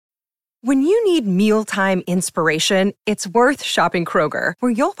When you need mealtime inspiration, it's worth shopping Kroger,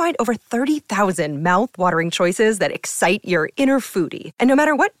 where you'll find over 30,000 mouth-watering choices that excite your inner foodie. And no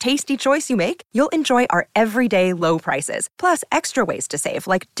matter what tasty choice you make, you'll enjoy our everyday low prices, plus extra ways to save,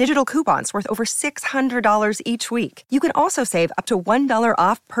 like digital coupons worth over $600 each week. You can also save up to $1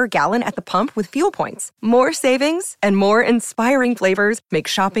 off per gallon at the pump with fuel points. More savings and more inspiring flavors make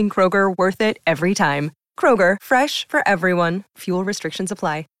shopping Kroger worth it every time. Kroger, fresh for everyone. Fuel restrictions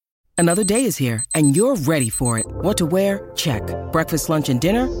apply. Another day is here, and you're ready for it. What to wear? Check. Breakfast, lunch, and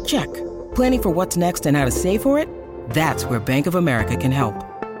dinner? Check. Planning for what's next and how to save for it? That's where Bank of America can help.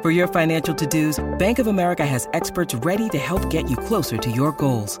 For your financial to-dos, Bank of America has experts ready to help get you closer to your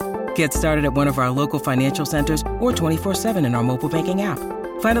goals. Get started at one of our local financial centers or 24/7 in our mobile banking app.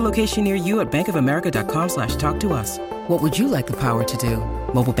 Find a location near you at bankofamerica.com/talktous. What would you like the power to do?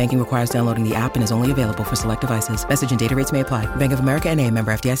 Mobile banking requires downloading the app and is only available for select devices. Message and data rates may apply. Bank of America N.A.,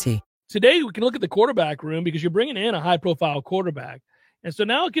 member FDIC. Today, we can look at the quarterback room because you're bringing in a high-profile quarterback. And so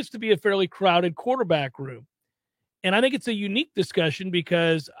now it gets to be a fairly crowded quarterback room. And I think it's a unique discussion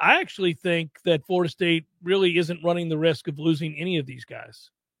because I actually think that Florida State really isn't running the risk of losing any of these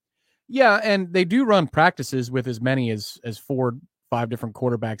guys. Yeah, and they do run practices with as many as 4-5 different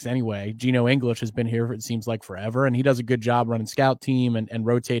quarterbacks anyway. Geno English has been here, it seems like, forever, and he does a good job running scout team and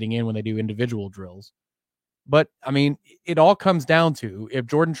rotating in when they do individual drills. But, I mean, it all comes down to if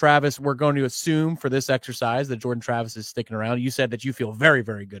Jordan Travis, we're going to assume for this exercise that Jordan Travis is sticking around. You said that you feel very,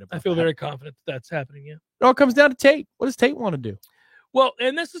 very good about that. I feel very confident that's happening, yeah. It all comes down to Tate. What does Tate want to do? Well,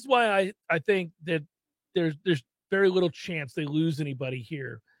 and this is why I think that there's very little chance they lose anybody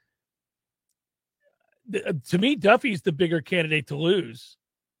here. To me, Duffy's the bigger candidate to lose.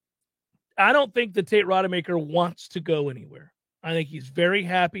 I don't think that Tate Rodemaker wants to go anywhere. I think he's very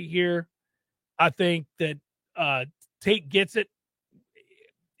happy here. I think that Tate gets it.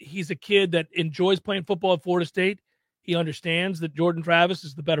 He's a kid that enjoys playing football at Florida State. He understands that Jordan Travis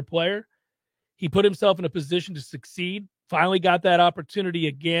is the better player. He put himself in a position to succeed, finally got that opportunity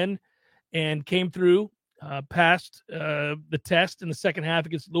again, and came through, passed the test in the second half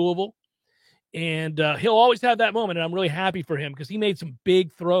against Louisville. And he'll always have that moment, and I'm really happy for him because he made some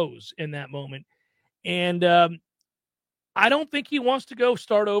big throws in that moment. And I don't think he wants to go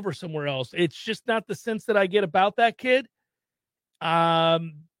start over somewhere else. It's just not the sense that I get about that kid.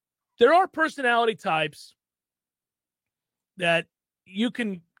 There are personality types that you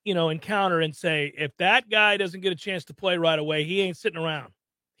can, encounter and say, if that guy doesn't get a chance to play right away, he ain't sitting around.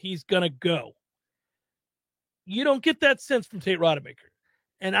 He's going to go. You don't get that sense from Tate Rodemaker.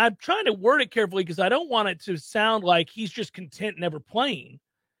 And I'm trying to word it carefully because I don't want it to sound like he's just content never playing.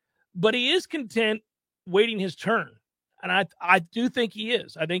 But he is content waiting his turn. And I do think he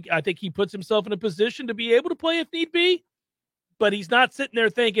is. I think he puts himself in a position to be able to play if need be. But he's not sitting there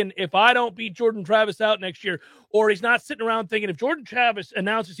thinking, if I don't beat Jordan Travis out next year, or he's not sitting around thinking, if Jordan Travis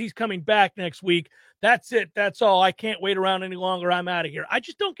announces he's coming back next week, that's it. That's all. I can't wait around any longer. I'm out of here. I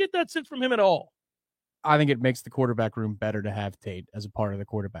just don't get that sense from him at all. I think it makes the quarterback room better to have Tate as a part of the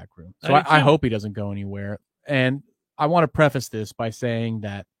quarterback room. So I hope he doesn't go anywhere. And I want to preface this by saying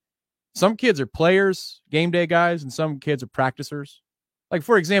that some kids are players, game day guys, and some kids are practicers. Like,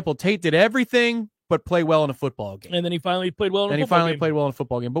 for example, Tate did everything but play well in a football game. And then he finally played well in a football game. And he finally played well in a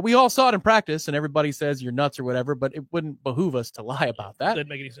football game. But we all saw it in practice, and everybody says you're nuts or whatever, but it wouldn't behoove us to lie about that. Doesn't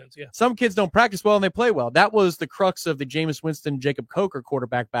make any sense, yeah. Some kids don't practice well and they play well. That was the crux of the Jameis Winston, Jacob Coker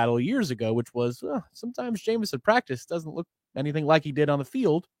quarterback battle years ago, which was sometimes Jameis at practice doesn't look anything like he did on the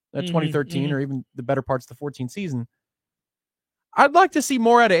field at 2013 or even the better parts of the 14 season. I'd like to see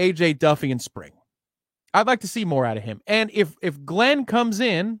more out of A.J. Duffy in spring. I'd like to see more out of him. And if Glenn comes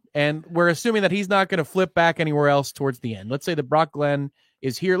in, and we're assuming that he's not going to flip back anywhere else towards the end. Let's say that Brock Glenn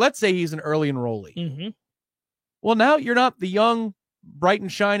is here. Let's say he's an early enrollee. Mm-hmm. Well, now you're not the young, bright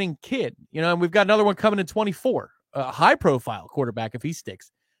and shining kid. And we've got another one coming in 24, a high-profile quarterback if he sticks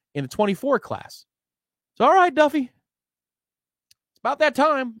in the 24 class. So, all right, Duffy. It's about that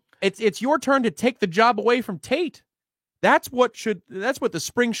time. It's your turn to take the job away from Tate. That's what the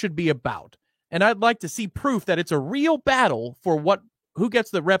spring should be about. And I'd like to see proof that it's a real battle for who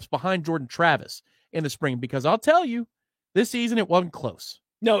gets the reps behind Jordan Travis in the spring, because I'll tell you, this season it wasn't close.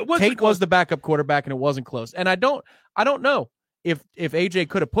 No, it wasn't. Tate was the backup quarterback, and it wasn't close. And I don't know if AJ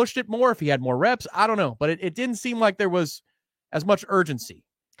could have pushed it more, if he had more reps. I don't know, but it didn't seem like there was as much urgency.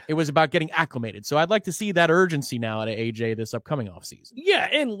 It was about getting acclimated. So I'd like to see that urgency now out of AJ this upcoming offseason. Yeah,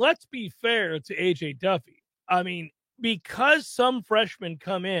 and let's be fair to AJ Duffy. I mean, because some freshmen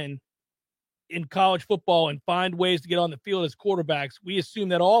come in college football and find ways to get on the field as quarterbacks, we assume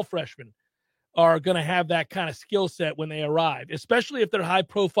that all freshmen are going to have that kind of skill set when they arrive, especially if they're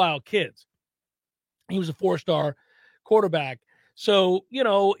high-profile kids. He was a 4-star quarterback. So,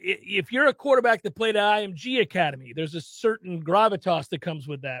 if you're a quarterback that played at IMG Academy, there's a certain gravitas that comes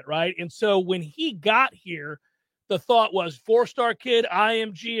with that, right? And so when he got here, the thought was 4-star kid,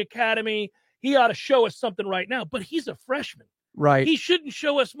 IMG Academy, he ought to show us something right now. But he's a freshman. Right. He shouldn't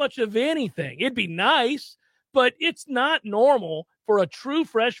show us much of anything. It'd be nice, but it's not normal for a true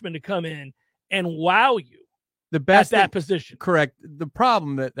freshman to come in and wow you the best at that position. Correct. The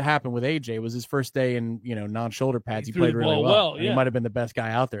problem that happened with AJ was his first day in, non-shoulder pads. He played really well. Yeah. He might have been the best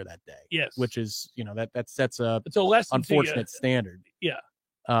guy out there that day. Yes. Which is, that sets it's a lesson unfortunate standard. Yeah.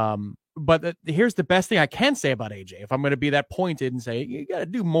 But here's the best thing I can say about AJ. If I'm going to be that pointed and say, you got to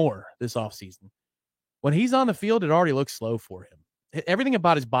do more this offseason. When he's on the field, it already looks slow for him. Everything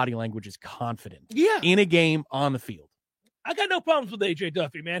about his body language is confident. Yeah. In a game on the field. I got no problems with AJ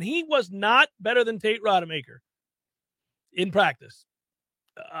Duffy, man. He was not better than Tate Rodemaker in practice.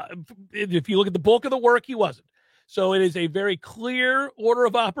 If you look at the bulk of the work, he wasn't. So it is a very clear order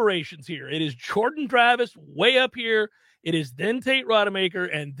of operations here. It is Jordan Travis way up here. It is then Tate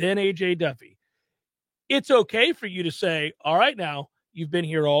Rodemaker and then AJ Duffy. It's okay for you to say, all right, now you've been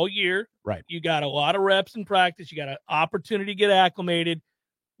here all year. Right. You got a lot of reps in practice. You got an opportunity to get acclimated.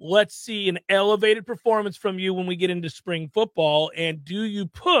 Let's see an elevated performance from you when we get into spring football. And do you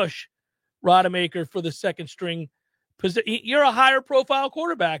push Rodemaker for the second string? You're a higher profile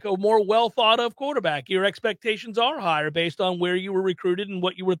quarterback, a more well thought of quarterback. Your expectations are higher based on where you were recruited and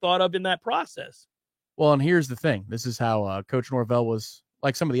what you were thought of in that process. Well, and here's the thing. This is how Coach Norvell was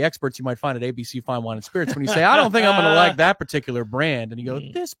like some of the experts you might find at ABC Fine Wine and Spirits. When you say, I don't think I'm going to like that particular brand. And you go,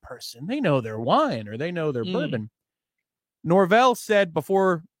 this person, they know their wine or they know their bourbon. Norvell said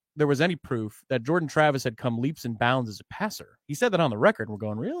before there was any proof that Jordan Travis had come leaps and bounds as a passer. He said that on the record. We're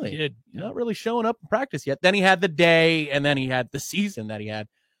going, really? He did. You're not really showing up in practice yet. Then he had the day, and then he had the season that he had.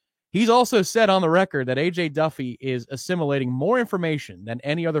 He's also said on the record that AJ Duffy is assimilating more information than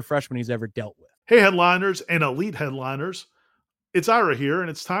any other freshman he's ever dealt with. Hey, headliners and elite headliners. It's Ira here, and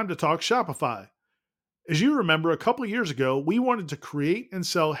it's time to talk Shopify. As you remember, a couple of years ago, we wanted to create and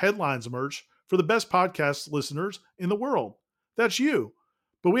sell headlines merch for the best podcast listeners in the world. That's you.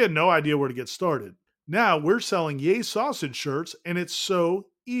 But we had no idea where to get started. Now we're selling Yay Sausage shirts, and it's so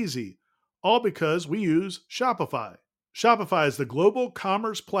easy. All because we use Shopify. Shopify is the global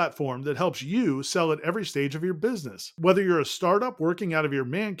commerce platform that helps you sell at every stage of your business. Whether you're a startup working out of your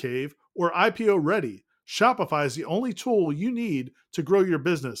man cave or IPO ready, Shopify is the only tool you need to grow your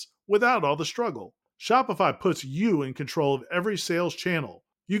business without all the struggle. Shopify puts you in control of every sales channel.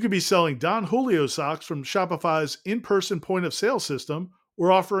 You could be selling Don Julio socks from Shopify's in-person point-of-sale system, or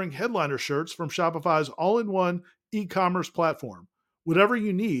offering headliner shirts from Shopify's all-in-one e-commerce platform. Whatever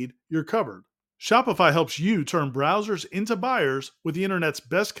you need, you're covered. Shopify helps you turn browsers into buyers with the internet's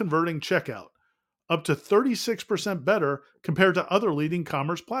best converting checkout, up to 36% better compared to other leading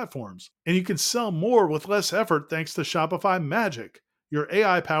commerce platforms. And you can sell more with less effort thanks to Shopify Magic, your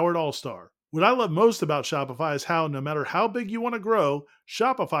AI-powered all-star. What I love most about Shopify is how no matter how big you want to grow,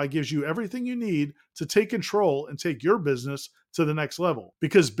 Shopify gives you everything you need to take control and take your business to the next level.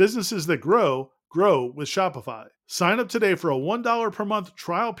 Because businesses that grow with Shopify. Sign up today for a $1 per month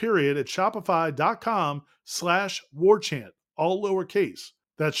trial period at shopify.com/warchant, all lowercase.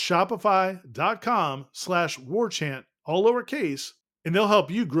 That's shopify.com/warchant, all lowercase, and they'll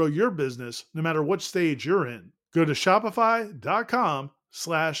help you grow your business no matter what stage you're in. Go to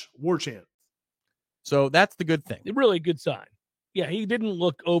shopify.com/warchant. So that's the good thing. A really good sign. Yeah, he didn't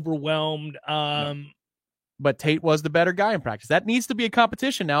look overwhelmed. No. But Tate was the better guy in practice. That needs to be a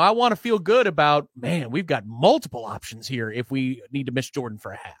competition. Now, I want to feel good about, man, we've got multiple options here if we need to miss Jordan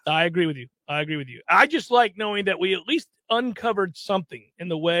for a half. I agree with you. I just like knowing that we at least uncovered something in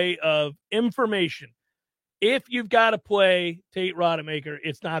the way of information. If you've got to play Tate Rodemaker,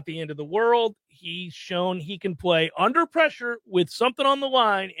 it's not the end of the world. He's shown he can play under pressure with something on the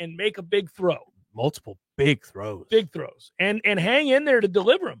line and make a big throw. Multiple big throws. And hang in there to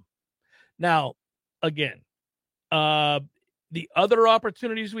deliver them. Now, again, the other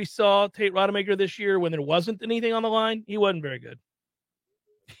opportunities we saw Tate Rodemaker this year when there wasn't anything on the line, he wasn't very good.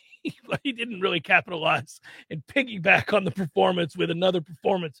 He didn't really capitalize and piggyback on the performance with another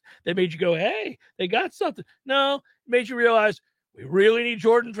performance that made you go, hey, they got something. No, it made you realize we really need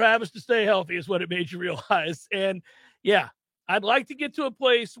Jordan Travis to stay healthy is what it made you realize. And yeah, I'd like to get to a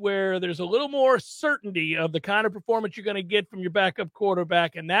place where there's a little more certainty of the kind of performance you're going to get from your backup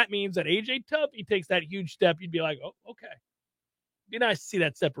quarterback. And that means that AJ Duffy takes that huge step. You'd be like, oh, okay. Be nice to see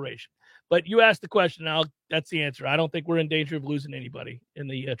that separation. But you asked the question, and that's the answer. I don't think we're in danger of losing anybody in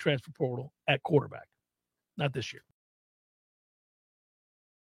the transfer portal at quarterback. Not this year.